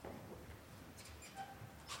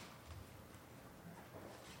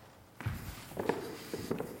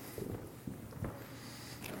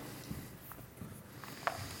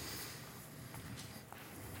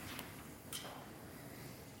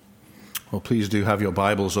Well, please do have your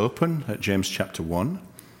Bibles open at James chapter 1.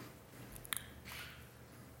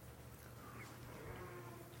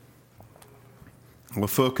 Our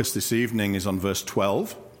focus this evening is on verse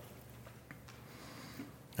 12.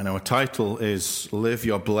 And our title is Live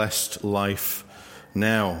Your Blessed Life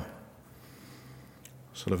Now.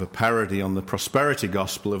 Sort of a parody on the prosperity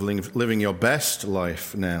gospel of living your best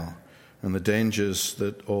life now and the dangers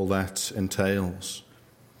that all that entails.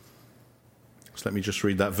 So let me just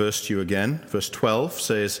read that verse to you again. Verse 12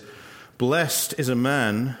 says, "Blessed is a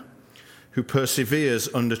man who perseveres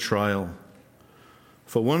under trial.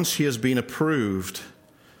 For once he has been approved,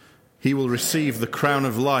 he will receive the crown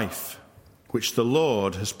of life, which the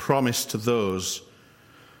Lord has promised to those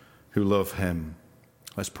who love him."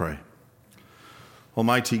 Let's pray.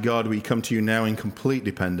 Almighty God, we come to you now in complete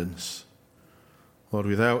dependence. Lord,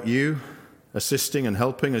 without you assisting and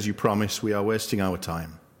helping as you promise, we are wasting our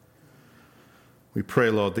time. We pray,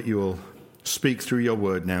 Lord, that you will speak through your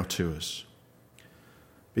word now to us.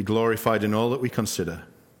 Be glorified in all that we consider.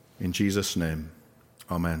 In Jesus' name,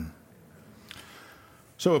 amen.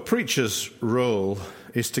 So a preacher's role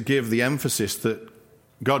is to give the emphasis that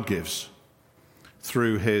God gives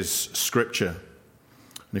through his scripture.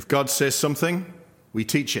 And if God says something, we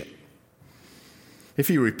teach it. If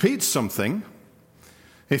he repeats something,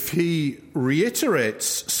 if he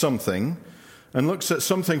reiterates something, and looks at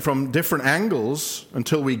something from different angles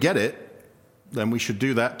until we get it, then we should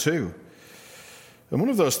do that too. And one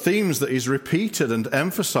of those themes that is repeated and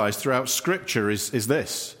emphasized throughout Scripture is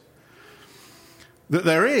this: that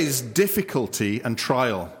there is difficulty and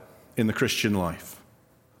trial in the Christian life.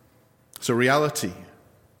 It's a reality.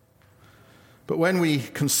 But when we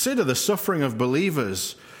consider the suffering of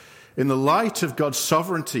believers in the light of God's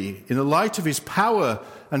sovereignty, in the light of his power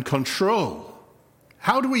and control,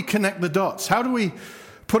 how do we connect the dots? How do we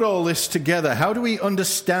put all this together? How do we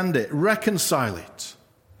understand it, reconcile it?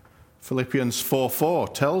 Philippians 4:4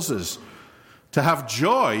 tells us to have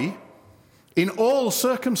joy in all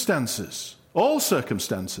circumstances,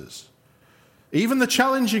 even the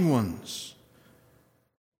challenging ones.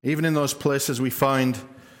 Even in those places we find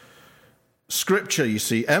Scripture, you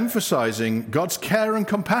see, emphasizing God's care and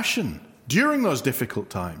compassion during those difficult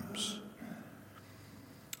times.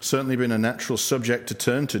 Certainly been a natural subject to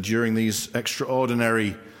turn to during these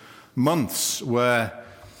extraordinary months where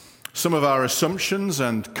some of our assumptions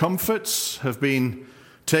and comforts have been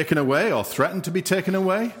taken away or threatened to be taken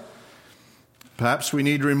away. Perhaps we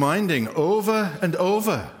need reminding over and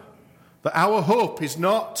over that our hope is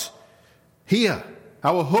not here.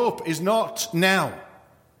 Our hope is not now.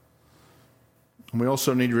 And we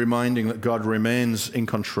also need reminding that God remains in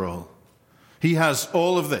control. He has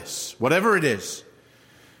all of this, whatever it is,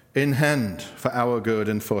 in hand for our good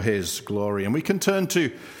and for his glory. And we can turn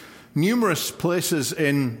to numerous places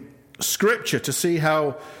in Scripture to see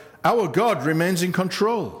how our God remains in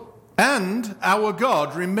control and our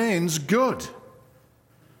God remains good.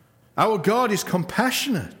 Our God is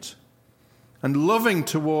compassionate and loving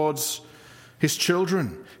towards his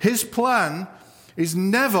children. His plan is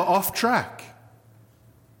never off track.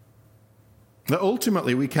 That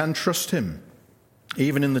ultimately we can trust him,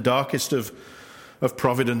 even in the darkest of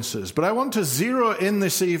providences. But I want to zero in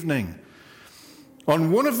this evening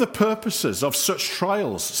on one of the purposes of such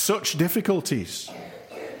trials, such difficulties.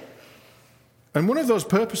 And one of those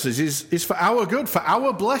purposes is for our good, for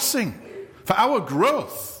our blessing, for our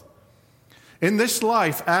growth in this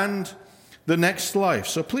life and the next life.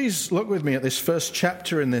 So please look with me at this first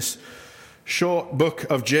chapter in this short book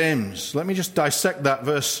of James. Let me just dissect that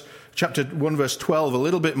chapter 1, verse 12 a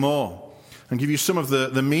little bit more and give you some of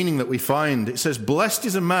the meaning that we find. It says, "Blessed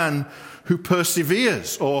is a man who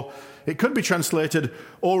perseveres," or it could be translated,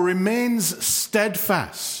 "or remains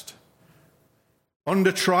steadfast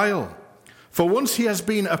under trial. For once he has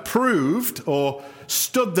been approved," or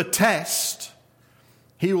stood the test,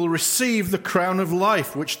 "he will receive the crown of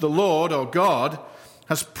life, which the Lord," or God,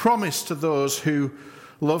 "has promised to those who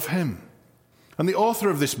love him." And the author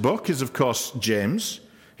of this book is, of course, James.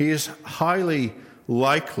 He is highly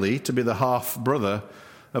likely to be the half-brother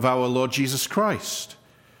of our Lord Jesus Christ.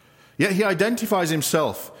 Yet he identifies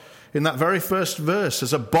himself in that very first verse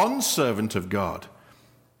as a bondservant of God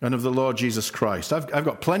and of the Lord Jesus Christ. I've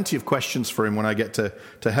got plenty of questions for him when I get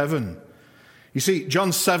to heaven. You see,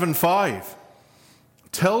 John 7:5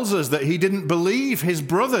 tells us that he didn't believe his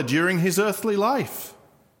brother during his earthly life.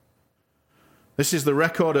 This is the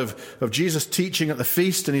record of Jesus teaching at the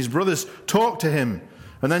feast, and his brothers talked to him.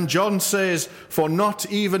 And then John says, "For not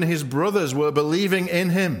even his brothers were believing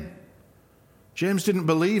in him." James didn't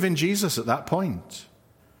believe in Jesus at that point.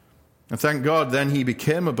 And thank God then he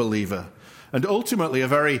became a believer. And ultimately a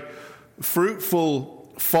very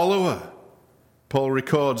fruitful follower. Paul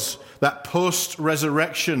records that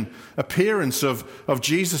post-resurrection appearance of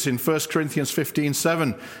Jesus in 1 Corinthians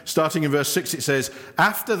 15:7. Starting in verse 6, it says,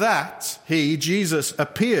 "After that, he, Jesus,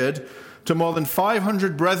 appeared to more than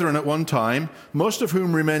 500 brethren at one time, most of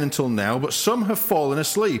whom remain until now, but some have fallen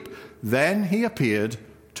asleep. Then he appeared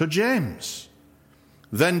to James,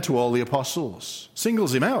 then to all the apostles."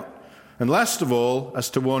 Singles him out. "And last of all, as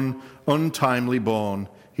to one untimely born,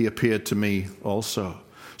 he appeared to me also."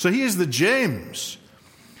 So he is the James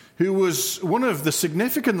who was one of the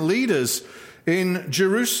significant leaders in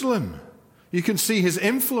Jerusalem. You can see his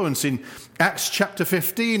influence in Acts chapter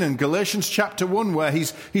 15 and Galatians chapter 1, where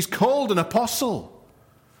he's called an apostle.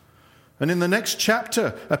 And in the next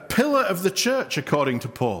chapter, a pillar of the church, according to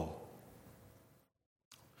Paul.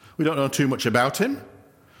 We don't know too much about him.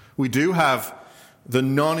 We do have the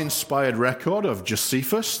non-inspired record of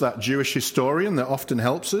Josephus, that Jewish historian that often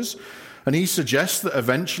helps us. And he suggests that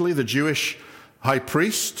eventually the Jewish high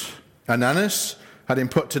priest, Ananus, had him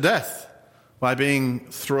put to death by being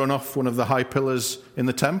thrown off one of the high pillars in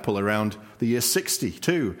the temple around the year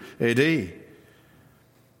 62 AD.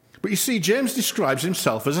 But you see, James describes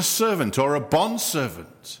himself as a servant or a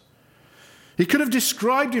bondservant. He could have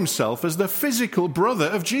described himself as the physical brother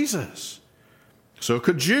of Jesus. So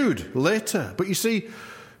could Jude later. But you see,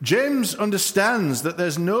 James understands that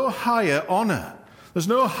there's no higher honor, there's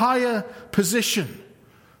no higher position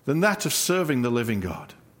than that of serving the living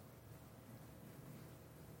God.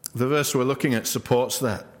 The verse we're looking at supports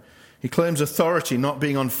that. He claims authority not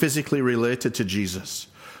being unphysically related to Jesus,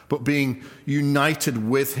 but being united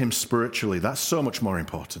with him spiritually. That's so much more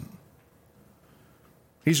important.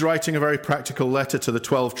 He's writing a very practical letter to the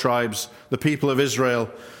 12 tribes, the people of Israel,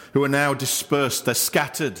 who are now dispersed. They're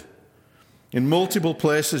scattered in multiple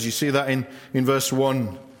places. You see that in verse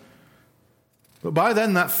 1. But by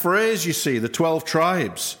then, that phrase, you see, the 12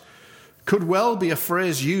 tribes, could well be a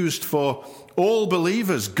phrase used for all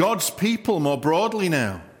believers, God's people more broadly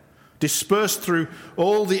now, dispersed through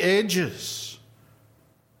all the ages.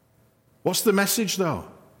 What's the message, though?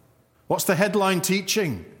 What's the headline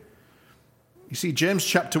teaching? You see, James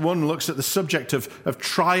chapter 1 looks at the subject of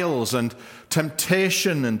trials and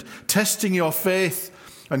temptation and testing your faith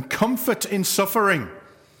and comfort in suffering.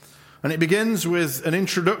 And it begins with an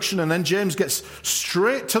introduction, and then James gets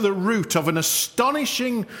straight to the root of an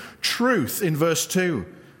astonishing truth in verse 2,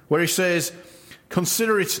 where he says,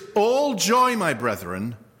 "Consider it all joy, my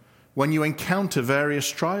brethren, when you encounter various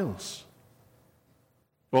trials."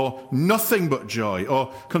 Or nothing but joy,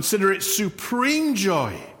 or consider it supreme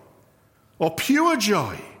joy, or pure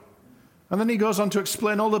joy. And then he goes on to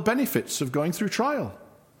explain all the benefits of going through trial.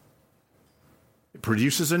 It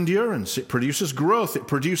produces endurance, it produces growth, it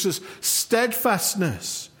produces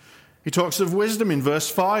steadfastness. He talks of wisdom in verse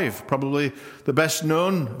 5, probably the best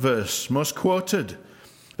known verse, most quoted,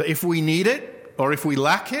 that if we need it or if we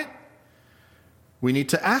lack it, we need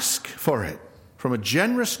to ask for it from a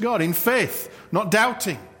generous God in faith, not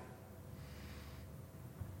doubting.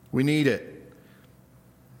 We need it,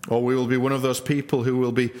 or we will be one of those people who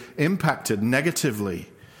will be impacted negatively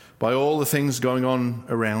by all the things going on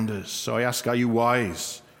around us. So I ask, are you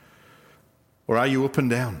wise? Or are you up and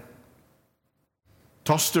down?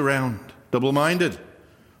 Tossed around, double-minded,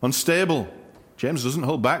 unstable? James doesn't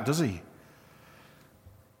hold back, does he?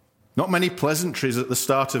 Not many pleasantries at the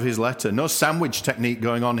start of his letter. No sandwich technique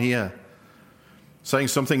going on here. Saying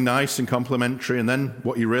something nice and complimentary, and then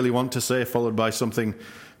what you really want to say, followed by something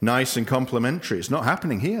nice and complimentary. It's not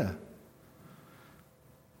happening here.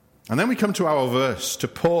 And then we come to our verse, to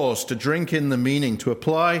pause, to drink in the meaning, to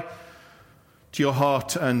apply to your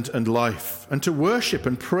heart and life, and to worship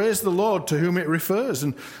and praise the Lord to whom it refers.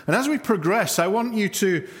 And as we progress, I want you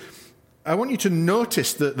to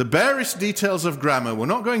notice that the barest details of grammar, we're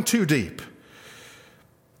not going too deep.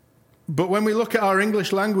 But when we look at our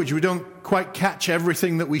English language, we don't quite catch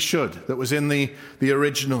everything that we should, that was in the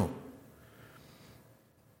original.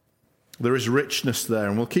 There is richness there,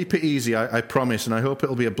 and we'll keep it easy, I promise, and I hope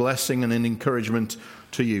it'll be a blessing and an encouragement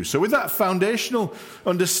to you. So with that foundational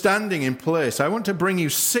understanding in place, I want to bring you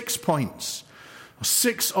 6 points,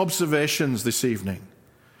 6 observations this evening.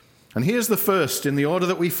 And here's the first in the order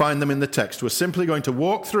that we find them in the text. We're simply going to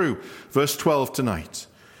walk through verse 12 tonight.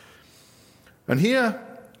 And here,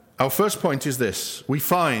 our first point is this. We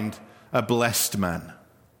find a blessed man.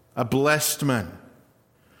 A blessed man.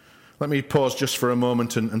 Let me pause just for a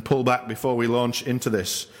moment and pull back before we launch into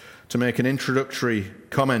this to make an introductory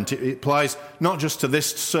comment. It applies not just to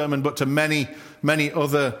this sermon, but to many, many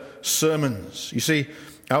other sermons. You see,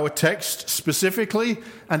 our text specifically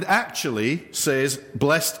and actually says,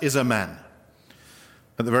 blessed is a man.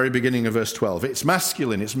 at the very beginning of verse 12. It's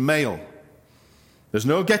masculine, it's male. There's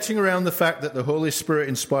no getting around the fact that the Holy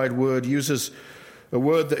Spirit-inspired word uses a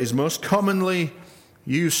word that is most commonly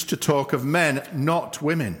used to talk of men, not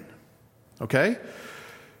women. Okay?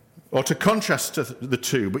 Or to contrast to the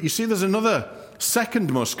two. But you see, there's another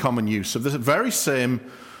second most common use of the very same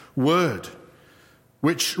word,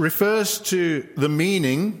 which refers to the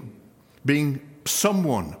meaning being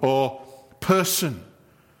someone or person,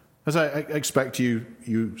 as I expect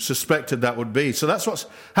you suspected that would be. So that's what's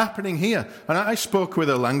happening here. And I spoke with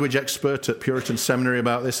a language expert at Puritan Seminary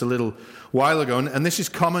about this a little while ago, and this is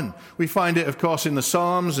common. We find it, of course, in the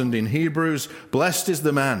Psalms and in Hebrews. Blessed is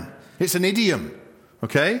the man. It's an idiom,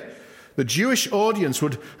 okay? The Jewish audience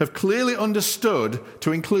would have clearly understood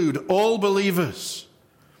to include all believers.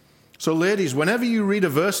 So ladies, whenever you read a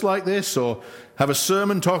verse like this or have a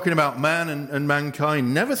sermon talking about man and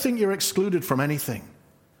mankind, never think you're excluded from anything.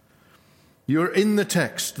 You're in the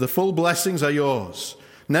text. The full blessings are yours.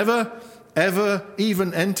 Never, ever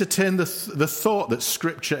even entertain the thought that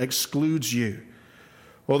Scripture excludes you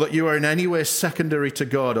or that you are in any way secondary to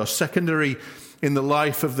God or secondary in the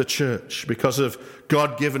life of the church because of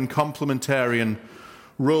God-given complementarian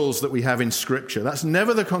roles that we have in Scripture. That's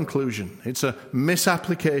never the conclusion. It's a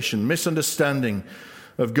misapplication, misunderstanding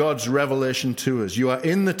of God's revelation to us. You are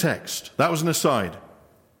in the text. That was an aside.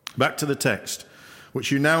 Back to the text,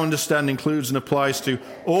 which you now understand includes and applies to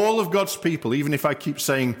all of God's people, even if I keep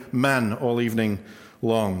saying man all evening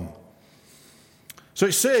long. So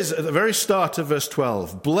it says at the very start of verse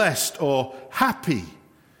 12, blessed or happy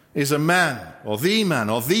is a man or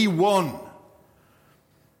the one.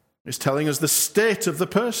 It's telling us the state of the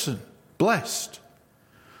person, blessed.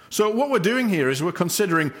 So what we're doing here is we're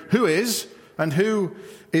considering who is and who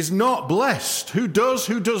is not blessed, who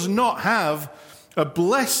does not have a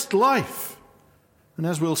blessed life. And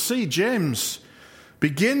as we'll see, James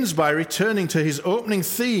begins by returning to his opening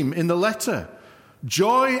theme in the letter,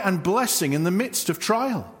 joy and blessing in the midst of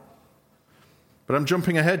trial. But I'm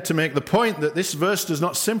jumping ahead to make the point that this verse does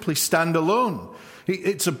not simply stand alone.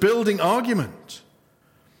 It's a building argument.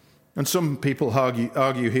 And some people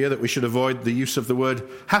argue here that we should avoid the use of the word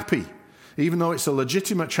happy, even though it's a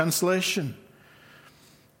legitimate translation.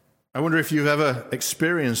 I wonder if you've ever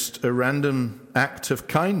experienced a random act of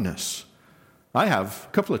kindness. I have,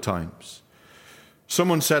 a couple of times.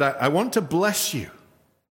 Someone said, I want to bless you.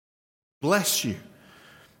 Bless you.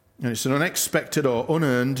 And it's an unexpected or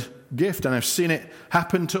unearned gift, and I've seen it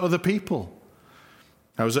happen to other people.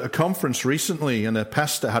 I was at a conference recently, and a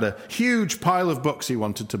pastor had a huge pile of books he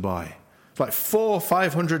wanted to buy. It's like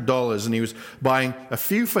 $400-500, and he was buying a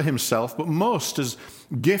few for himself, but most as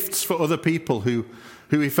gifts for other people who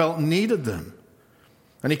he felt needed them.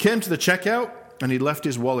 And he came to the checkout, and he left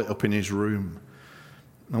his wallet up in his room.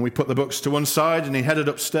 And we put the books to one side, and he headed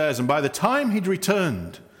upstairs, and by the time he'd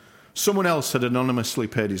returned, someone else had anonymously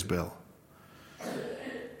paid his bill.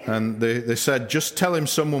 And they said, just tell him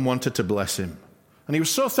someone wanted to bless him. And he was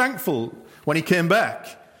so thankful when he came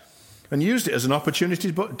back and used it as an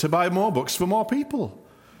opportunity to buy more books for more people.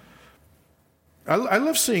 I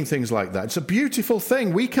love seeing things like that. It's a beautiful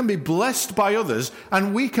thing. We can be blessed by others,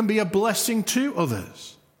 and we can be a blessing to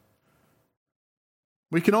others.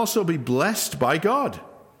 We can also be blessed by God.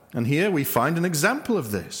 And here we find an example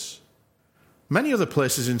of this. Many other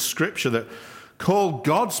places in Scripture that call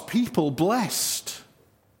God's people blessed.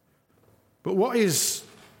 But what is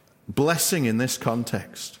blessing in this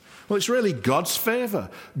context? Well, it's really God's favor,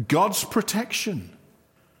 God's protection.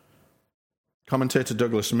 Commentator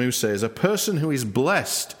Douglas Moo says, a person who is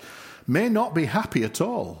blessed may not be happy at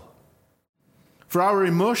all. For our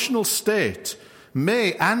emotional state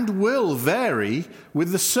may and will vary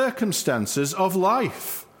with the circumstances of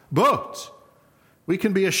life. But we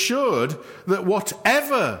can be assured that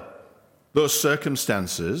whatever those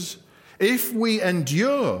circumstances, if we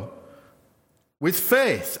endure with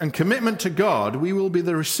faith and commitment to God, we will be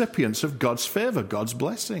the recipients of God's favor, God's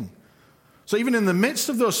blessing. So even in the midst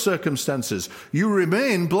of those circumstances, you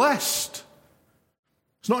remain blessed.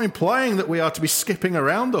 It's not implying that we are to be skipping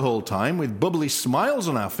around the whole time with bubbly smiles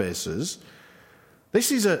on our faces.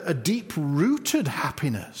 This is a deep-rooted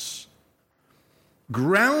happiness,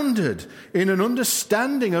 grounded in an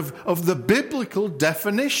understanding of the biblical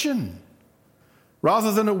definition,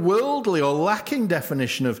 rather than a worldly or lacking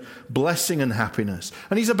definition of blessing and happiness.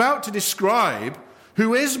 And he's about to describe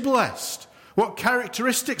who is blessed, what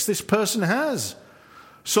characteristics this person has,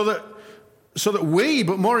 so that we,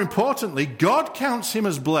 but more importantly, God counts him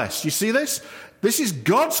as blessed. You see this? This is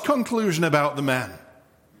God's conclusion about the man.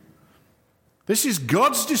 This is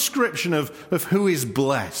God's description of who is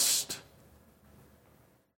blessed.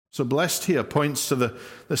 So blessed here points to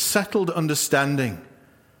the settled understanding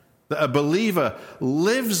that a believer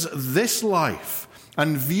lives this life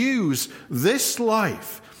and views this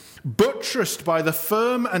life buttressed by the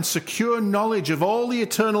firm and secure knowledge of all the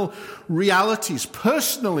eternal realities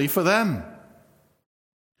personally for them.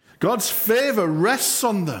 God's favor rests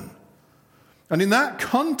on them. And in that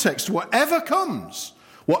context, whatever comes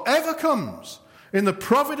in the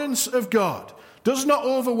providence of God does not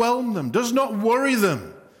overwhelm them, does not worry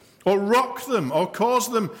them, or rock them, or cause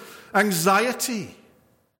them anxiety.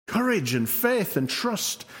 Courage and faith and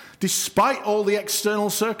trust, despite all the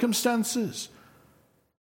external circumstances.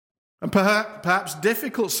 And perhaps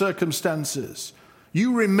difficult circumstances.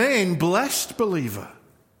 You remain blessed, believer,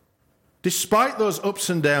 despite those ups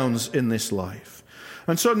and downs in this life.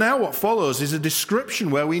 And so now what follows is a description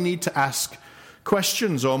where we need to ask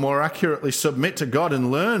questions, or more accurately submit to God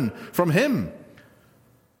and learn from him,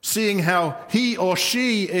 seeing how he or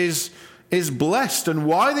she is blessed and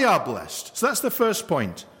why they are blessed. So that's the first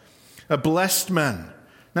point, a blessed man.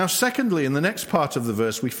 Now secondly, in the next part of the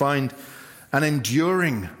verse, we find an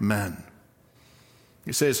enduring man.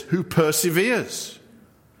 It says, who perseveres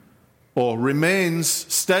or remains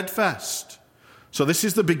steadfast. So this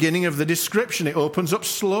is the beginning of the description. It opens up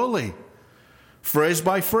slowly, phrase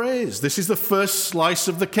by phrase. This is the first slice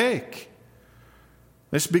of the cake.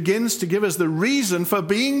 This begins to give us the reason for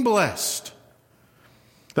being blessed,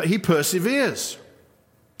 that he perseveres.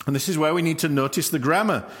 And this is where we need to notice the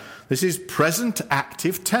grammar. This is present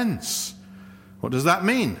active tense. What does that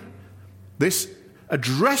mean? This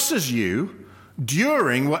addresses you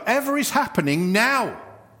during whatever is happening now.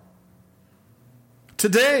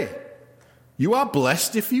 Today, you are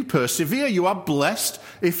blessed if you persevere. You are blessed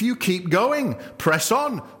if you keep going. Press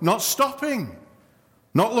on, not stopping,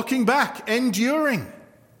 not looking back, enduring.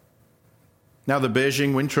 Now the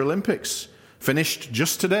Beijing Winter Olympics finished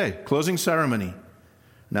just today, closing ceremony.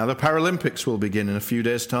 Now the Paralympics will begin in a few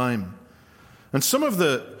days' time. And some of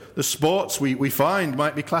the sports we find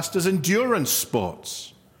might be classed as endurance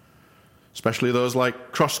sports, especially those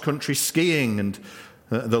like cross-country skiing and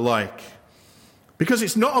the like. Because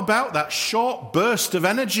it's not about that short burst of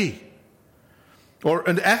energy or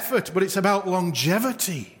an effort, but it's about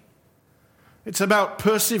longevity. It's about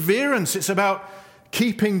perseverance. It's about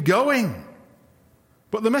keeping going.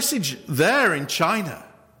 But the message there in China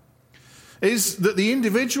is that the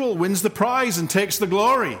individual wins the prize and takes the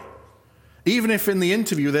glory, even if in the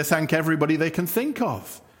interview they thank everybody they can think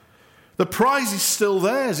of. The prize is still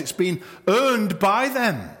theirs. It's been earned by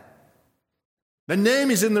them. Their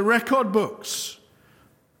name is in the record books.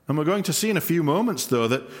 And we're going to see in a few moments, though,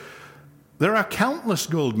 that there are countless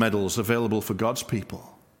gold medals available for God's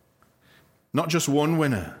people. Not just one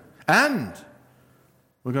winner. And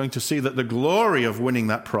we're going to see that the glory of winning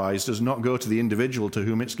that prize does not go to the individual to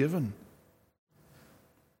whom it's given.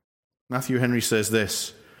 Matthew Henry says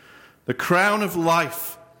this, the crown of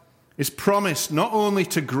life is promised not only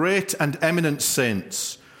to great and eminent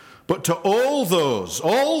saints, but to all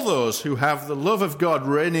those who have the love of God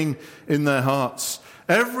reigning in their hearts.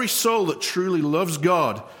 Every soul that truly loves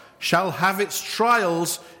God shall have its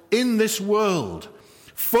trials in this world,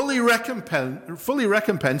 fully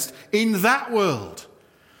recompensed in that world,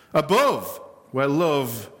 above where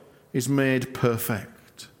love is made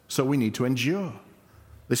perfect. So we need to endure.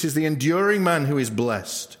 This is the enduring man who is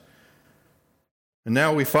blessed. And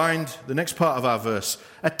now we find the next part of our verse,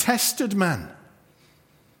 a tested man.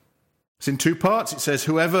 It's in two parts. It says,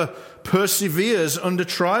 whoever perseveres under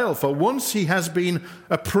trial, for once he has been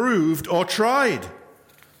approved or tried.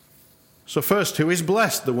 So first, who is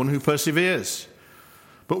blessed? The one who perseveres.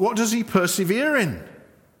 But what does he persevere in?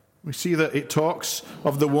 We see that it talks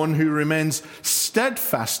of the one who remains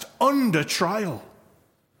steadfast under trial,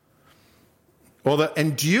 or that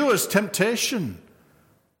endures temptation.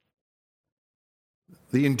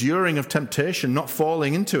 The enduring of temptation, not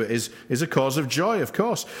falling into it, is a cause of joy, of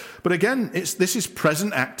course. But again, this is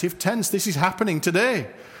present active tense. This is happening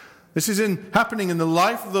today. This is happening in the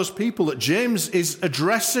life of those people that James is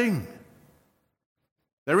addressing.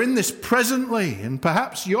 They're in this presently, and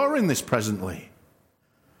perhaps you're in this presently,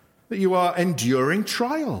 that you are enduring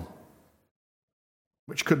trial,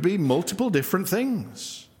 which could be multiple different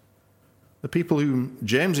things. The people whom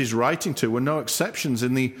James is writing to were no exceptions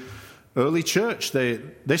in the early church. They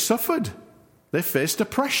suffered. They faced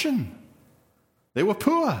oppression. They were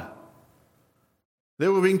poor. They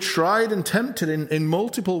were being tried and tempted in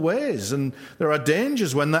multiple ways, and there are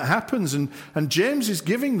dangers when that happens. And James is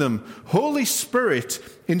giving them Holy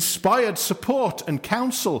Spirit-inspired support and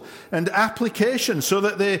counsel and application so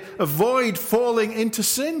that they avoid falling into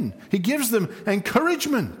sin. He gives them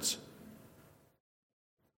encouragement.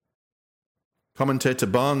 Commentator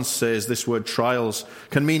Barnes says this word trials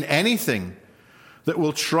can mean anything that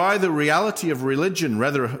will try the reality of religion,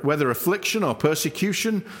 whether affliction or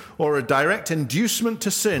persecution or a direct inducement to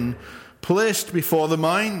sin placed before the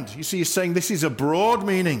mind. You see, he's saying this is a broad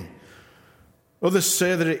meaning. Others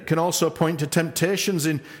say that it can also point to temptations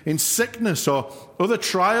in sickness or other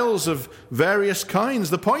trials of various kinds.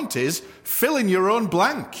 The point is, fill in your own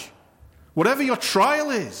blank. Whatever your trial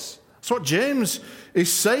is. That's what James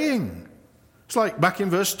is saying. It's like back in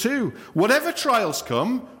verse 2. Whatever trials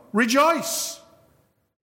come, rejoice.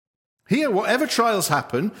 Here, whatever trials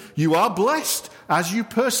happen, you are blessed as you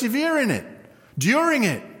persevere in it, during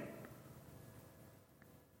it.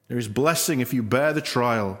 There is blessing if you bear the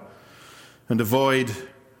trial and avoid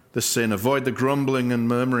the sin, avoid the grumbling and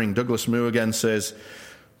murmuring. Douglas Moo again says,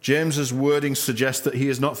 James's wording suggests that he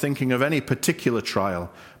is not thinking of any particular trial,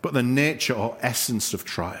 but the nature or essence of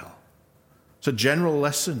trial. It's a general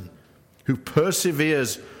lesson. Who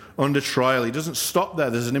perseveres under trial. He doesn't stop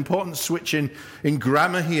there. There's an important switch in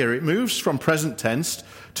grammar here. It moves from present tense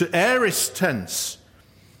to aorist tense.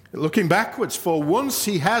 Looking backwards, for once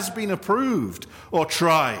he has been approved or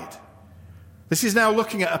tried. This is now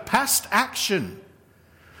looking at a past action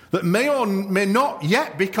that may or may not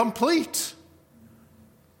yet be complete.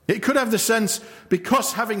 It could have the sense,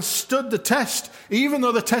 because having stood the test, even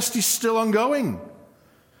though the test is still ongoing.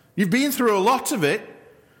 You've been through a lot of it,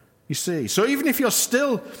 you see. So even if you're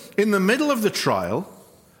still in the middle of the trial,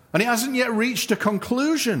 and it hasn't yet reached a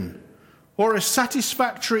conclusion or a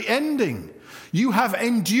satisfactory ending, you have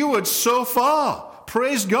endured so far.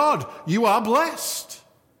 Praise God, you are blessed.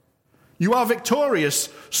 You are victorious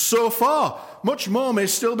so far. Much more may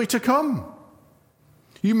still be to come.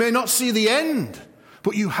 You may not see the end,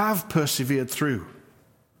 but you have persevered through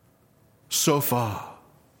so far.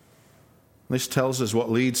 This tells us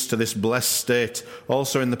what leads to this blessed state,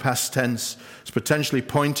 also in the past tense. It's potentially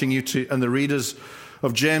pointing you to, and the readers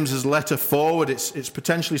of James's letter forward, it's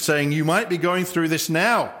potentially saying, you might be going through this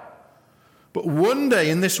now, but one day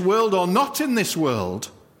in this world or not in this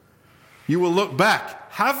world, you will look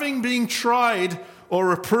back, having been tried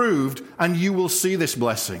or approved, and you will see this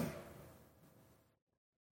blessing.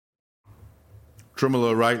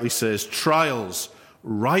 Trumolo rightly says, trials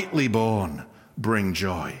rightly borne bring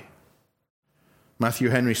joy. Matthew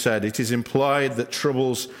Henry said, it is implied that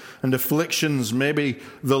troubles and afflictions may be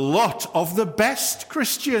the lot of the best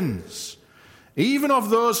Christians, even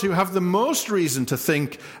of those who have the most reason to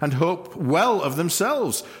think and hope well of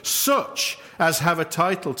themselves. Such as have a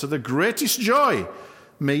title to the greatest joy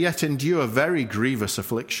may yet endure very grievous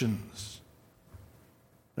afflictions.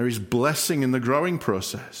 There is blessing in the growing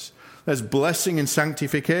process. There's blessing in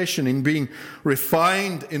sanctification, in being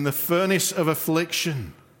refined in the furnace of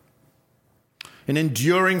affliction. In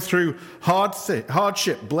enduring through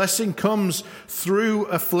hardship, blessing comes through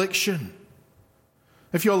affliction.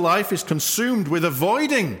 If your life is consumed with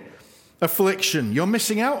avoiding affliction, you're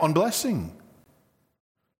missing out on blessing.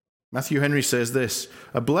 Matthew Henry says this,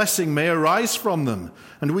 a blessing may arise from them,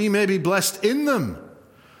 and we may be blessed in them.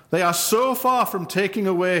 They are so far from taking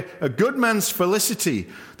away a good man's felicity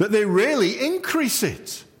that they really increase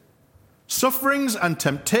it. Sufferings and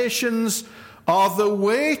temptations are the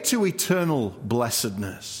way to eternal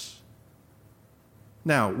blessedness.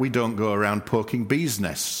 Now, we don't go around poking bees'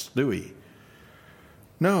 nests, do we?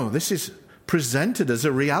 No, this is presented as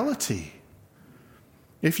a reality.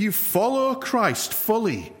 If you follow Christ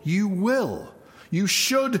fully, you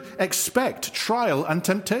should expect trial and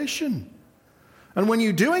temptation. And when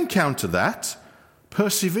you do encounter that,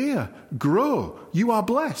 persevere, grow, you are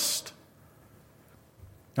blessed.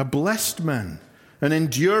 A blessed man, an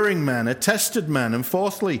enduring man, a tested man. And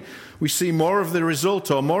fourthly, we see more of the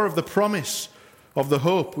result or more of the promise of the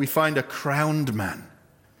hope. We find a crowned man.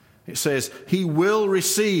 It says, he will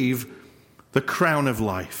receive the crown of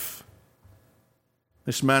life.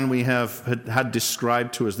 This man we have had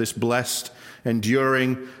described to us, this blessed,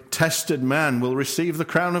 enduring, tested man will receive the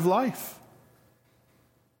crown of life.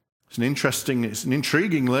 It's an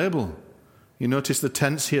intriguing label. You notice the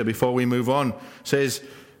tense here before we move on. It says,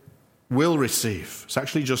 will receive. It's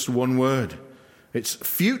actually just one word. It's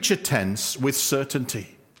future tense with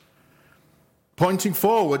certainty. Pointing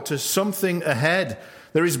forward to something ahead.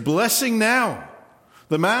 There is blessing now.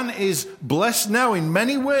 The man is blessed now in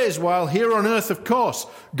many ways while here on earth, of course,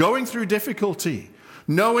 going through difficulty,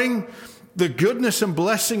 knowing the goodness and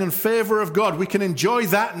blessing and favor of God. We can enjoy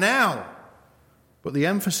that now. But the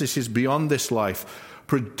emphasis is beyond this life,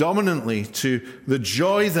 predominantly to the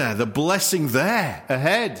joy there, the blessing there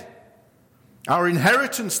ahead. Our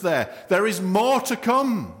inheritance there. There is more to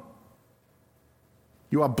come.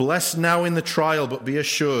 You are blessed now in the trial, but be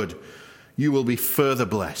assured, you will be further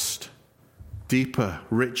blessed. Deeper,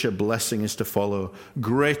 richer blessing is to follow.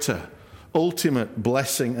 Greater, ultimate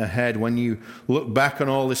blessing ahead when you look back on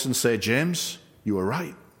all this and say, James, you were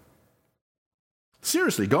right.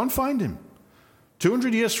 Seriously, go and find him.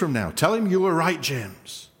 200 years from now, tell him you were right,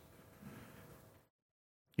 James.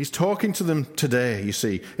 He's talking to them today, you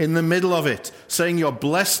see, in the middle of it, saying you're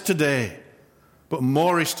blessed today, but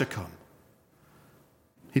more is to come.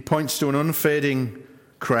 He points to an unfading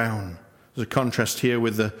crown. There's a contrast here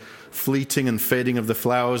with the fleeting and fading of the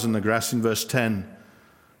flowers and the grass in verse 10.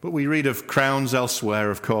 But we read of crowns elsewhere,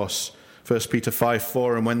 of course. 1 Peter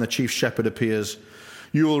 5:4, and when the chief shepherd appears,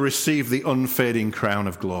 you will receive the unfading crown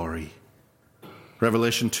of glory.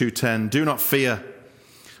 Revelation 2:10, do not fear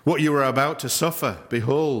what you are about to suffer.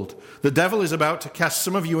 Behold, the devil is about to cast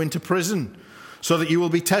some of you into prison, so that you will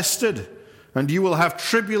be tested, and you will have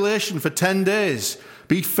tribulation for 10 days.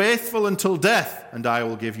 Be faithful until death, and I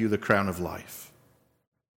will give you the crown of life.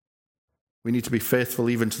 We need to be faithful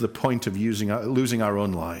even to the point of losing our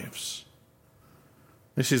own lives.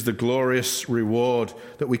 This is the glorious reward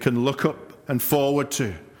that we can look up and forward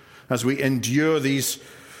to as we endure these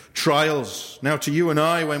trials. Now, to you and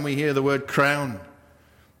I, when we hear the word crown,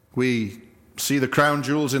 we see the crown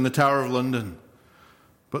jewels in the Tower of London.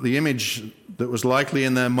 But the image that was likely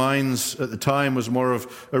in their minds at the time was more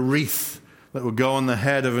of a wreath that would go on the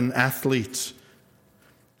head of an athlete.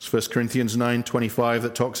 It's 1 Corinthians 9:25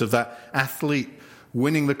 that talks of that athlete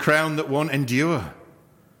winning the crown that won't endure.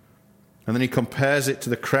 And then he compares it to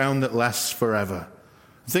the crown that lasts forever.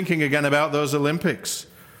 Thinking again about those Olympics.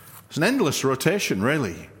 It's an endless rotation,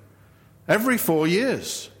 really. Every 4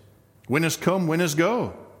 years. Winners come, winners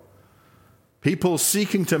go. People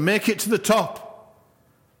seeking to make it to the top.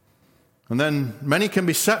 And then many can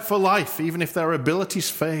be set for life, even if their abilities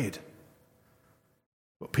fade.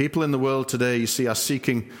 But people in the world today, you see, are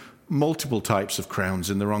seeking multiple types of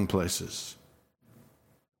crowns in the wrong places.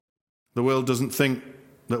 The world doesn't think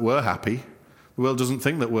that we're happy. The world doesn't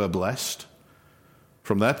think that we're blessed.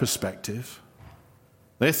 From their perspective,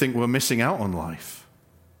 they think we're missing out on life.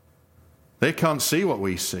 They can't see what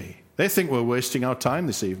we see. They think we're wasting our time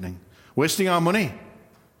this evening, wasting our money.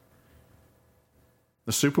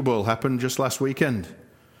 The Super Bowl happened just last weekend.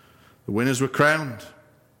 The winners were crowned.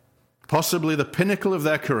 Possibly the pinnacle of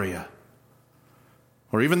their career,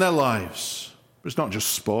 or even their lives. But it's not just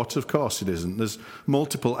sport, of course it isn't. There's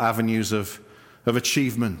multiple avenues of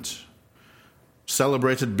achievement.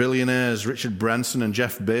 Celebrated billionaires Richard Branson and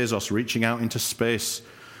Jeff Bezos reaching out into space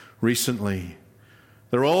recently.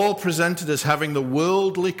 They're all presented as having the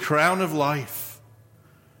worldly crown of life,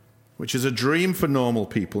 which is a dream for normal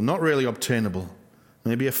people, not really obtainable.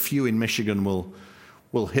 Maybe a few in Michigan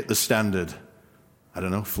will hit the standard. I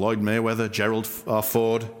don't know, Floyd Mayweather, Gerald R.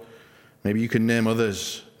 Ford. Maybe you can name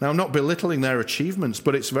others. Now, I'm not belittling their achievements,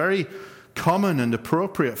 but it's very common and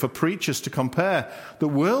appropriate for preachers to compare the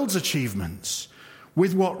world's achievements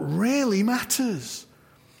with what really matters,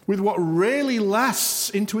 with what really lasts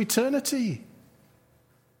into eternity.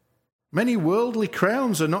 Many worldly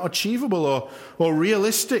crowns are not achievable or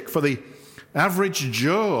realistic for the average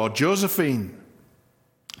Joe or Josephine.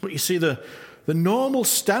 But you see, the normal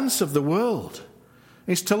stance of the world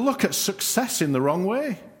is to look at success in the wrong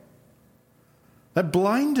way. They're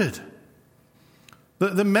blinded.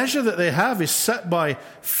 The measure that they have is set by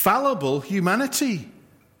fallible humanity,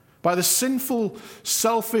 by the sinful,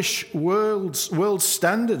 selfish world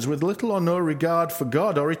standards with little or no regard for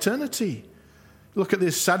God or eternity. Look at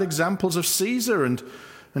these sad examples of Caesar and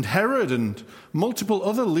Herod and multiple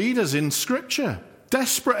other leaders in Scripture.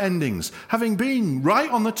 Desperate endings, having been right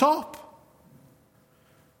on the top.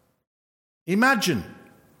 Imagine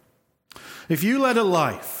if you led a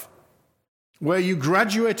life where you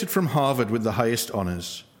graduated from Harvard with the highest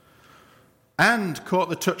honors and caught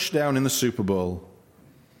the touchdown in the Super Bowl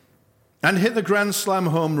and hit the Grand Slam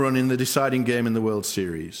home run in the deciding game in the World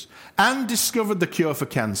Series and discovered the cure for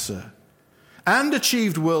cancer and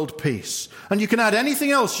achieved world peace. And you can add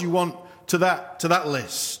anything else you want to that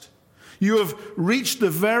list. You have reached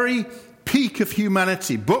the very peak of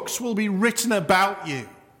humanity. Books will be written about you.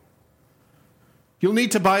 You'll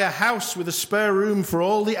need to buy a house with a spare room for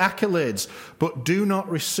all the accolades, but do not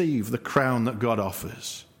receive the crown that God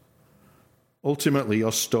offers. Ultimately,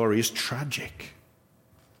 your story is tragic.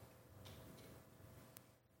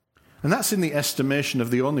 And that's in the estimation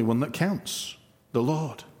of the only one that counts, the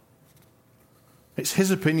Lord. It's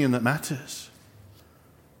his opinion that matters.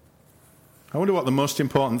 I wonder what the most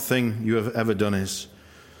important thing you have ever done is.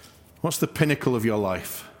 What's the pinnacle of your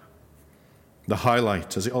life? The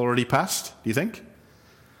highlight. Has it already passed, do you think?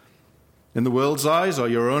 In the world's eyes or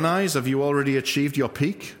your own eyes, have you already achieved your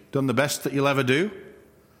peak, done the best that you'll ever do?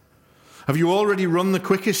 Have you already run the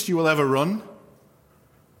quickest you will ever run?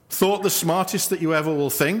 Thought the smartest that you ever will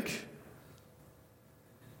think?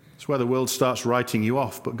 It's where the world starts writing you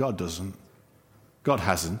off, but God doesn't. God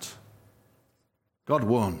hasn't. God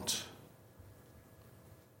won't.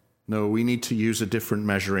 No, we need to use a different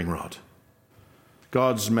measuring rod.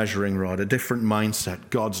 God's measuring rod, a different mindset,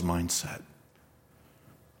 God's mindset.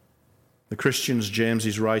 The Christians James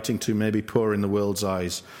is writing to may be poor in the world's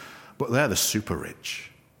eyes, but they're the super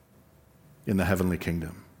rich in the heavenly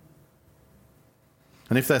kingdom.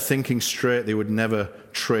 And if they're thinking straight, they would never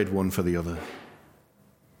trade one for the other.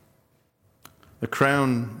 The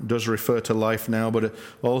crown does refer to life now, but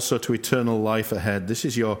also to eternal life ahead. This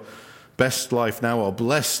is your best life now, or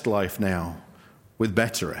blessed life now, with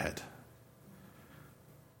better ahead.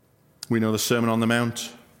 We know the Sermon on the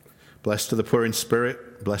Mount. Blessed are the poor in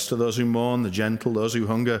spirit, blessed are those who mourn, the gentle, those who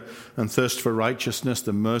hunger and thirst for righteousness,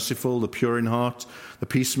 the merciful, the pure in heart, the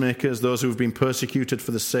peacemakers, those who have been persecuted for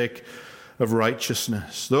the sake of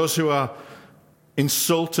righteousness, those who are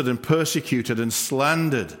insulted and persecuted and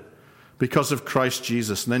slandered because of Christ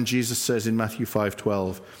Jesus. And then Jesus says in Matthew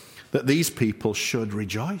 5:12 that these people should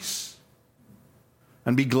rejoice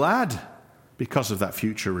and be glad because of that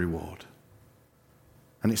future reward.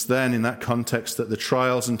 And it's then in that context that the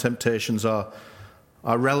trials and temptations are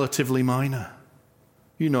relatively minor.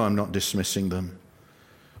 You know I'm not dismissing them.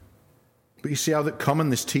 But you see how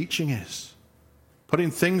common this teaching is.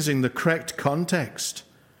 Putting things in the correct context.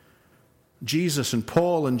 Jesus and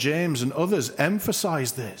Paul and James and others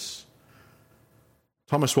emphasize this.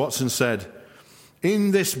 Thomas Watson said,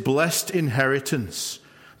 "In this blessed inheritance,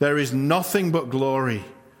 there is nothing but glory.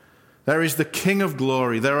 There is the King of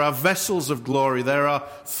glory. There are vessels of glory. There are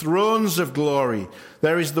thrones of glory.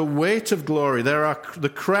 There is the weight of glory. There are the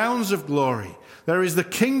crowns of glory. There is the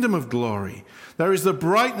kingdom of glory. There is the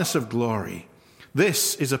brightness of glory.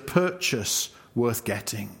 This is a purchase worth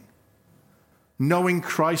getting." Knowing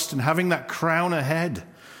Christ and having that crown ahead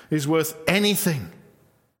is worth anything.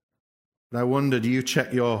 But I wonder, do you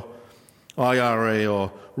check your IRA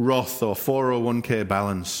or Roth or 401k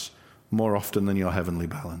balance more often than your heavenly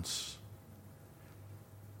balance?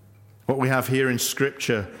 What we have here in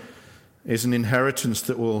Scripture is an inheritance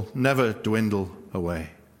that will never dwindle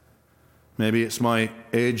away. Maybe it's my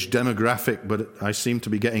age demographic, but I seem to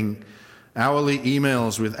be getting hourly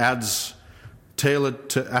emails with ads tailored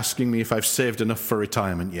to asking me if I've saved enough for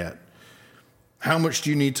retirement yet. How much do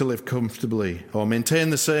you need to live comfortably or maintain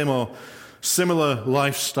the same or similar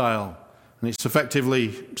lifestyle? And it's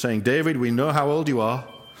effectively saying, David, we know how old you are,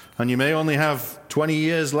 and you may only have 20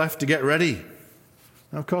 years left to get ready.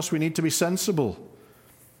 Now, of course, we need to be sensible.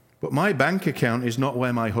 But my bank account is not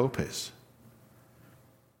where my hope is.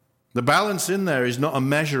 The balance in there is not a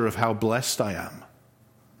measure of how blessed I am.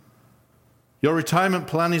 Your retirement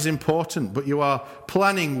plan is important, but you are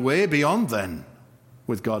planning way beyond then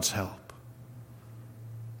with God's help.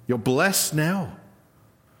 You're blessed now.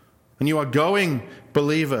 And you are going,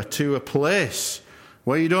 believer, to a place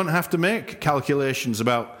where you don't have to make calculations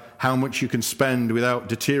about how much you can spend without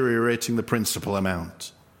deteriorating the principal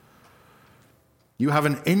amount. You have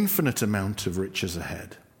an infinite amount of riches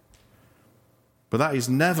ahead. But that is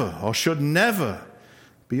never, or should never,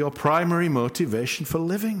 be your primary motivation for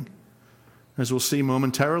living, as we'll see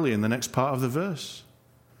momentarily in the next part of the verse.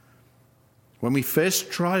 When we face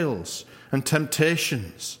trials and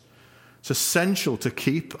temptations, it's essential to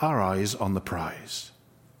keep our eyes on the prize.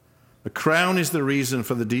 The crown is the reason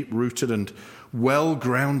for the deep-rooted and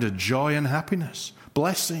well-grounded joy and happiness,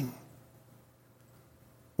 blessing.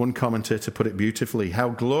 One commentator put it beautifully, how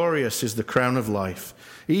glorious is the crown of life,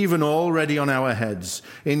 even already on our heads,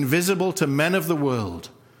 invisible to men of the world,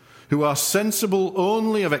 who are sensible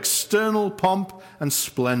only of external pomp and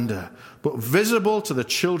splendor, but visible to the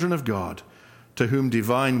children of God, to whom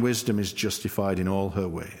divine wisdom is justified in all her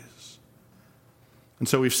ways. And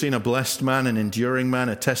so we've seen a blessed man, an enduring man,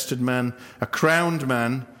 a tested man, a crowned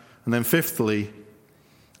man, and then fifthly,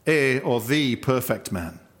 the perfect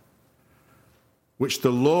man, which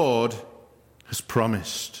the Lord has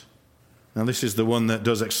promised. Now this is the one that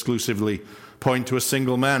does exclusively point to a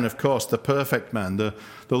single man, of course, the perfect man, the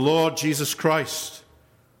Lord Jesus Christ.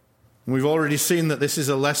 And we've already seen that this is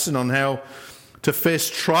a lesson on how to face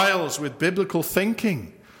trials with biblical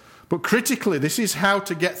thinking. But critically, this is how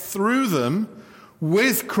to get through them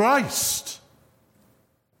with Christ.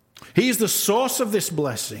 He's the source of this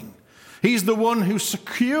blessing. He's the one who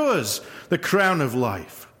secures the crown of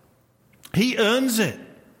life. He earns it.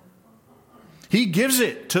 He gives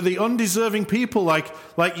it to the undeserving people like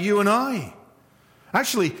you and I.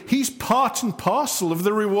 Actually, he's part and parcel of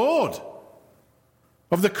the reward,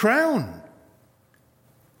 of the crown.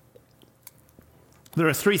 There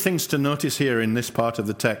are three things to notice here in this part of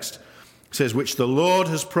the text. It says, which the Lord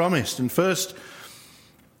has promised. And first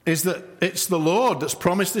is that it's the Lord that's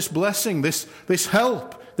promised this blessing, this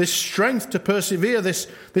help, this strength to persevere,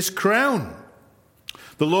 this crown.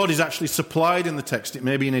 The Lord is actually supplied in the text. It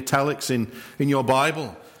may be in italics in your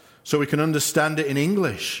Bible, so we can understand it in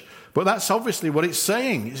English. But that's obviously what it's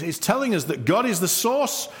saying. It's telling us that God is the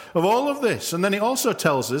source of all of this. And then it also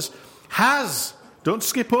tells us, has. Don't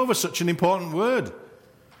skip over such an important word.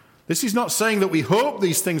 This is not saying that we hope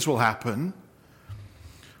these things will happen.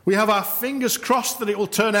 We have our fingers crossed that it will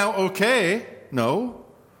turn out okay. No.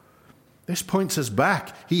 This points us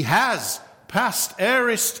back. He has, past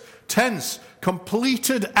aorist tense,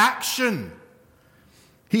 completed action.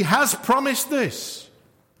 He has promised this.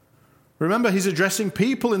 Remember, he's addressing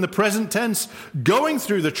people in the present tense, going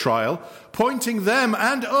through the trial, pointing them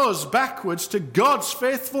and us backwards to God's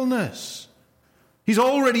faithfulness. He's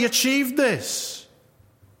already achieved this.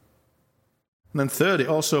 And then third, it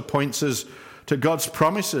also points us to God's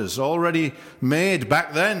promises already made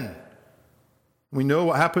back then. We know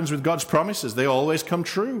what happens with God's promises. They always come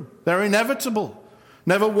true. They're inevitable.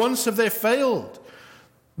 Never once have they failed.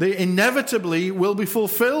 They inevitably will be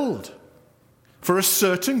fulfilled for a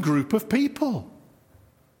certain group of people.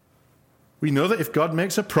 We know that if God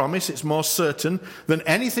makes a promise, it's more certain than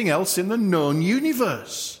anything else in the known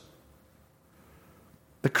universe.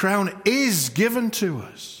 The crown is given to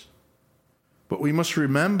us. But we must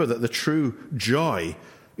remember that the true joy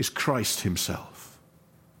is Christ himself,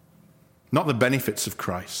 not the benefits of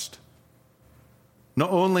Christ.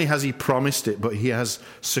 Not only has he promised it, but he has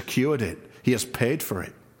secured it. He has paid for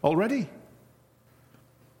it already.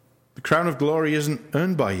 The crown of glory isn't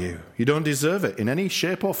earned by you. You don't deserve it in any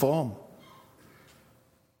shape or form.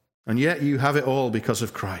 And yet you have it all because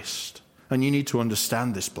of Christ. And you need to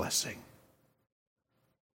understand this blessing.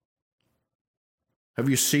 Have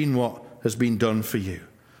you seen what has been done for you?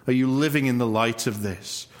 Are you living in the light of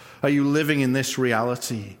this? Are you living in this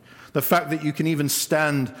reality? The fact that you can even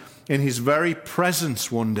stand in his very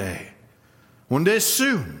presence one day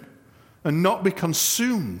soon, and not be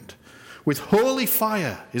consumed with holy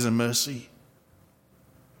fire is a mercy.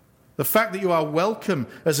 The fact that you are welcome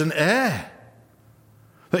as an heir,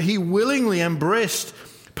 that he willingly embraced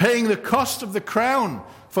paying the cost of the crown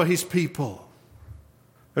for his people.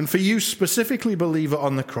 And for you specifically, believer,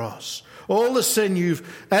 on the cross, all the sin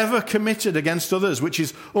you've ever committed against others, which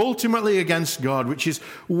is ultimately against God, which is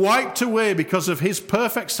wiped away because of his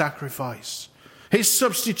perfect sacrifice, his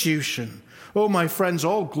substitution. Oh, my friends,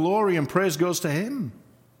 all glory and praise goes to him.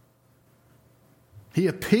 He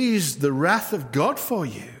appeased the wrath of God for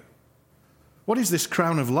you. What is this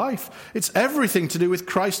crown of life? It's everything to do with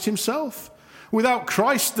Christ himself. Without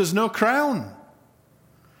Christ, there's no crown.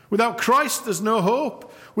 Without Christ, there's no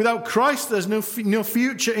hope. Without Christ, there's no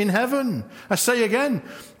future in heaven. I say again,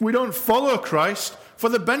 we don't follow Christ for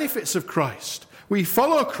the benefits of Christ. We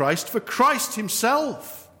follow Christ for Christ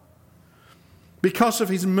himself. Because of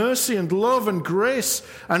his mercy and love and grace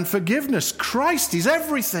and forgiveness, Christ is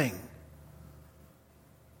everything.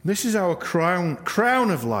 This is our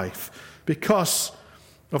crown of life because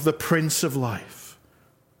of the Prince of Life.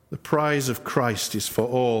 The prize of Christ is for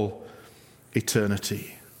all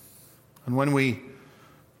eternity. And when we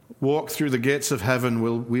walk through the gates of heaven,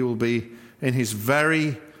 we will be in his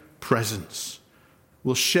very presence.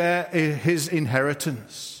 We'll share his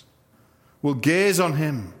inheritance. We'll gaze on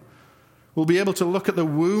him. We'll be able to look at the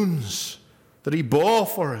wounds that he bore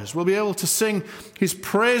for us. We'll be able to sing his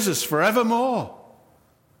praises forevermore.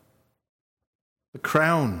 The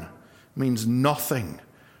crown means nothing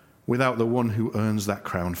without the one who earns that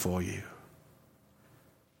crown for you.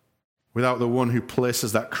 Without the one who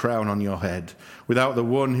places that crown on your head. Without the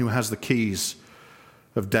one who has the keys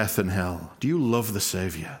of death and hell. Do you love the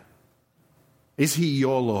Savior? Is he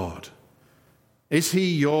your Lord? Is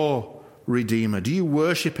he your Redeemer? Do you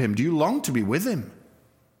worship him? Do you long to be with him?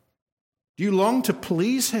 Do you long to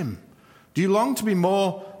please him? Do you long to be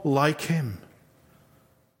more like him?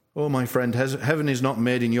 Oh, my friend, heaven is not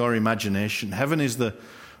made in your imagination. Heaven is the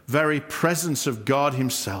very presence of God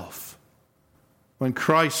himself. When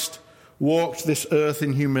Christ walked this earth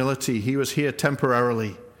in humility, he was here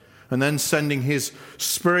temporarily, and then sending his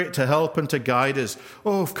Spirit to help and to guide us.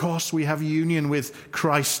 Oh, of course, we have union with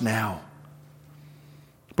Christ now,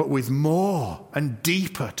 but with more and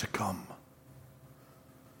deeper to come.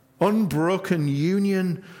 Unbroken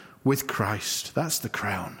union with Christ. That's the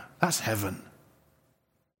crown. That's heaven.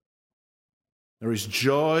 There is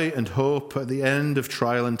joy and hope at the end of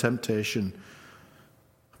trial and temptation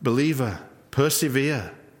Believer,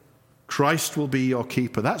 persevere. Christ will be your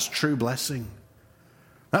keeper. That's true blessing.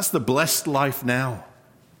 That's the blessed life now.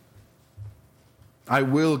 I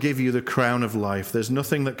will give you the crown of life. There's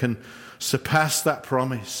nothing that can surpass that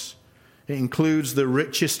promise. It includes the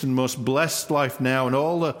richest and most blessed life now and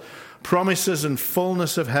all the promises and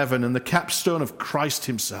fullness of heaven and the capstone of Christ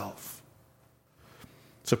himself.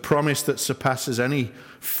 It's a promise that surpasses any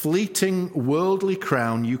fleeting worldly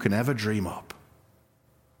crown you can ever dream up.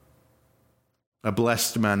 A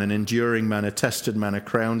blessed man, an enduring man, a tested man, a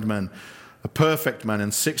crowned man, a perfect man,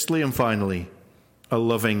 and sixthly and finally, a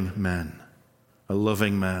loving man. A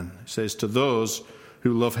loving man. It says, to those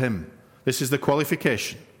who love him. This is the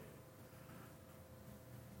qualification.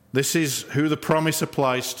 This is who the promise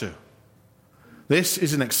applies to. This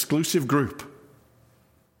is an exclusive group.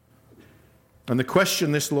 And the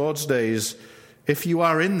question this Lord's Day is, if you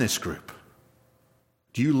are in this group,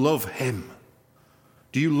 do you love him?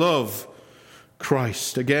 Do you love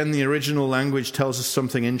Christ? Again, the original language tells us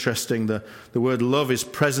something interesting. The word love is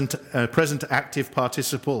present active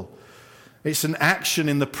participle. It's an action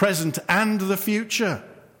in the present and the future.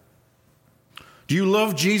 Do you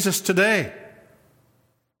love Jesus today?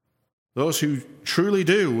 Those who truly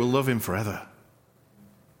do will love him forever.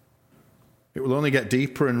 It will only get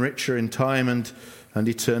deeper and richer in time and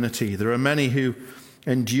eternity. There are many who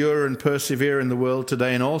endure and persevere in the world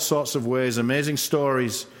today in all sorts of ways, amazing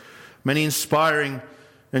stories, many inspiring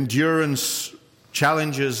endurance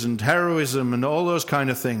challenges and heroism and all those kind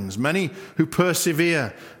of things. Many who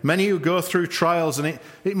persevere, many who go through trials, and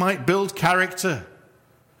it might build character.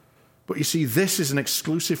 But you see, this is an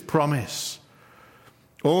exclusive promise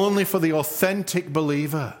only for the authentic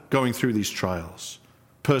believer going through these trials,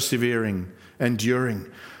 persevering, enduring.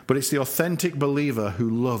 But it's the authentic believer who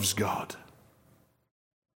loves God.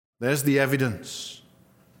 There's the evidence.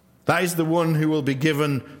 That is the one who will be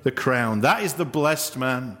given the crown. That is the blessed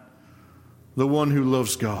man, the one who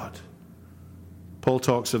loves God. Paul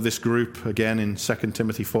talks of this group again in 2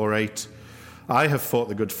 Timothy 4:8. I have fought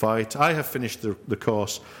the good fight. I have finished the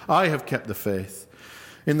course. I have kept the faith.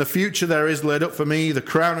 In the future there is laid up for me the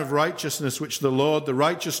crown of righteousness, which the Lord, the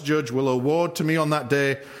righteous judge, will award to me on that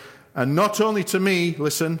day. And not only to me,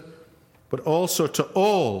 listen, but also to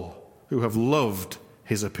all who have loved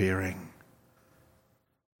his appearing.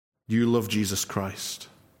 You love Jesus Christ.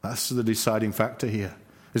 That's the deciding factor here.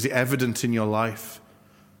 Is it evident in your life?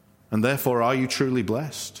 And therefore, are you truly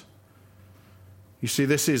blessed? You see,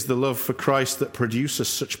 this is the love for Christ that produces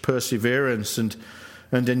such perseverance and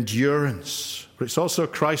endurance. But it's also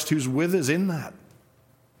Christ who's with us in that.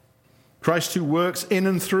 Christ who works in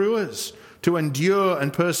and through us to endure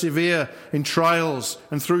and persevere in trials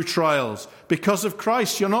and through trials. Because of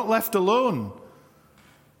Christ, you're not left alone.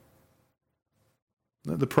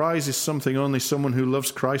 The prize is something only someone who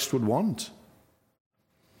loves Christ would want.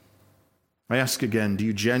 I ask again, do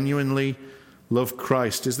you genuinely love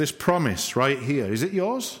Christ? Is this promise right here, is it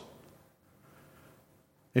yours?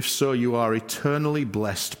 If so, you are eternally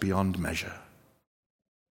blessed beyond measure.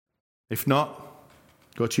 If not,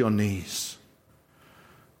 go to your knees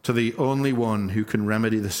to the only one who can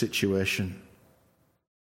remedy the situation,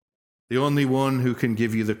 the only one who can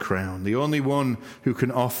give you the crown, the only one who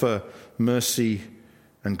can offer mercy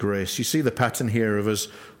and grace. You see the pattern here of us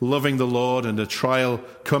loving the Lord and a trial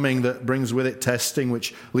coming that brings with it testing,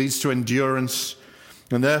 which leads to endurance,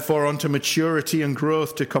 and therefore onto maturity and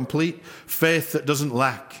growth to complete faith that doesn't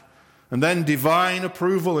lack, and then divine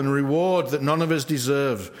approval and reward that none of us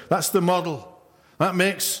deserve. That's the model. That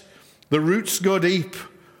makes the roots go deep.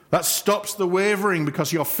 That stops the wavering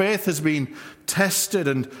because your faith has been tested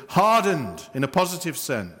and hardened in a positive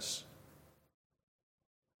sense.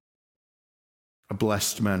 A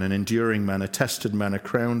blessed man, an enduring man, a tested man, a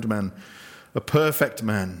crowned man, a perfect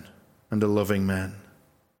man, and a loving man.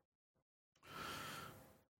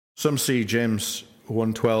 Some see James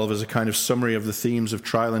 1:12 as a kind of summary of the themes of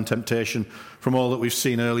trial and temptation from all that we've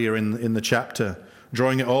seen earlier in the chapter,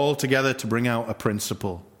 drawing it all together to bring out a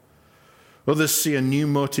principle. Others see a new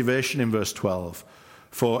motivation in verse 12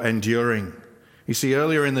 for enduring. You see,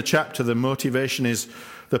 earlier in the chapter, the motivation is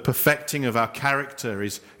the perfecting of our character,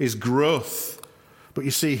 is growth. But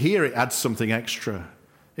you see, here it adds something extra.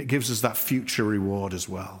 It gives us that future reward as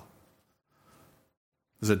well.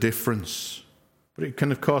 There's a difference. But it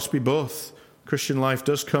can, of course, be both. Christian life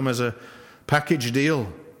does come as a package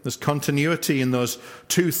deal. There's continuity in those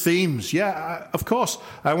two themes. Yeah, of course,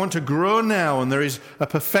 I want to grow now, and there is a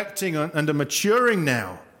perfecting and a maturing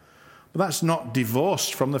now. But that's not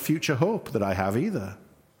divorced from the future hope that I have either.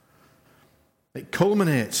 It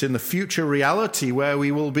culminates in the future reality where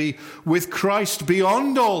we will be with Christ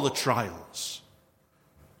beyond all the trials.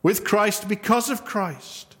 with Christ because of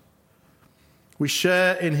Christ. We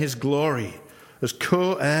share in his glory as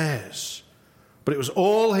co-heirs. But it was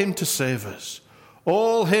all him to save us,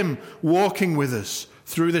 all him walking with us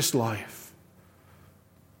through this life.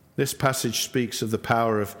 This passage speaks of the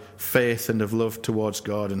power of faith and of love towards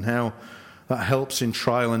God and how that helps in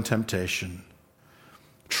trial and temptation.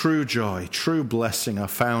 True joy, true blessing are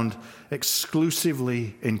found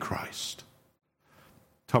exclusively in Christ.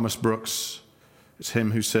 Thomas Brooks, it's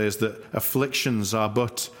him who says that afflictions are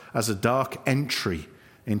but as a dark entry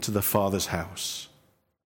into the Father's house.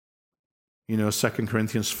 You know, 2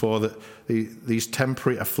 Corinthians 4, that these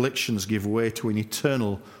temporary afflictions give way to an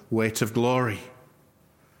eternal weight of glory.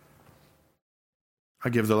 I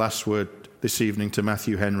give the last word this evening to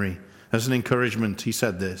Matthew Henry. As an encouragement, he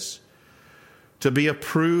said this: to be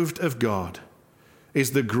approved of God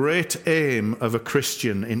is the great aim of a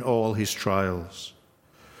Christian in all his trials.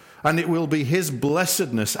 And it will be his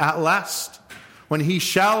blessedness at last when he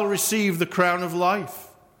shall receive the crown of life.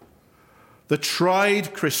 The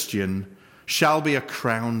tried Christian shall be a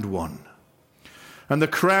crowned one, and the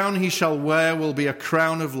crown he shall wear will be a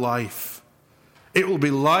crown of life. It will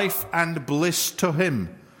be life and bliss to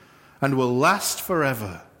him and will last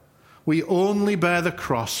forever. We only bear the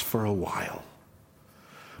cross for a while,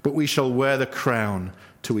 but we shall wear the crown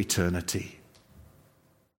to eternity.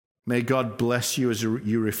 May God bless you as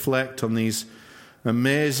you reflect on these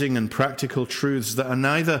amazing and practical truths that are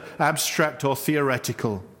neither abstract or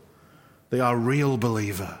theoretical. They are real,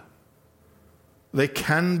 believer. They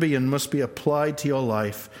can be and must be applied to your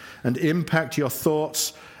life and impact your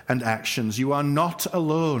thoughts and actions. You are not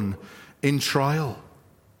alone in trial.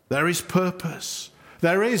 There is purpose.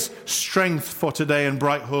 There is strength for today and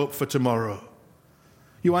bright hope for tomorrow.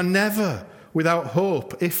 You are never without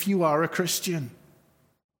hope if you are a Christian.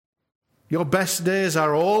 Your best days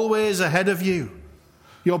are always ahead of you.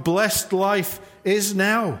 Your blessed life is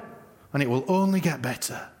now, and it will only get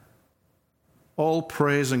better. All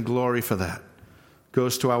praise and glory for that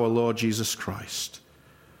goes to our Lord Jesus Christ.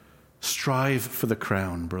 Strive for the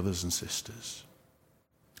crown, brothers and sisters.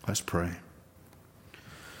 Let's pray.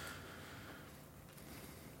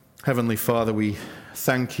 Heavenly Father, we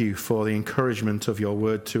thank you for the encouragement of your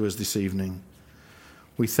word to us this evening.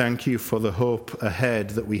 We thank you for the hope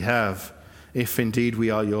ahead that we have, if indeed we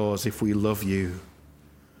are yours, if we love you.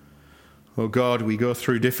 Oh God, we go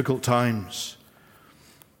through difficult times,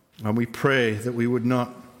 and we pray that we would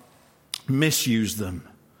not misuse them,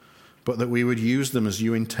 but that we would use them as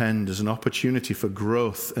you intend, as an opportunity for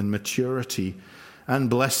growth and maturity and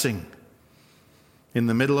blessing. In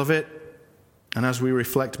the middle of it, and as we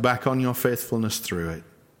reflect back on your faithfulness through it.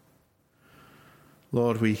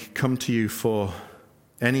 Lord, we come to you for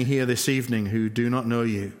any here this evening who do not know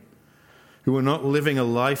you, who are not living a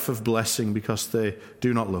life of blessing because they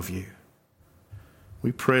do not love you.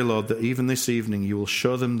 We pray, Lord, that even this evening you will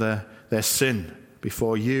show them their sin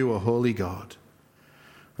before you, O holy God,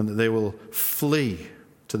 and that they will flee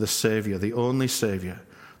to the Savior, the only Savior,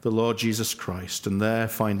 the Lord Jesus Christ, and there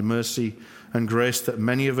find mercy and grace that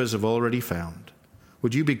many of us have already found.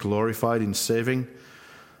 Would you be glorified in saving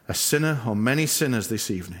a sinner or many sinners this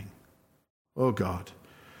evening? Oh God,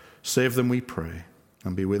 save them, we pray,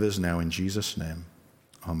 and be with us now in Jesus' name.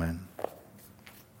 Amen.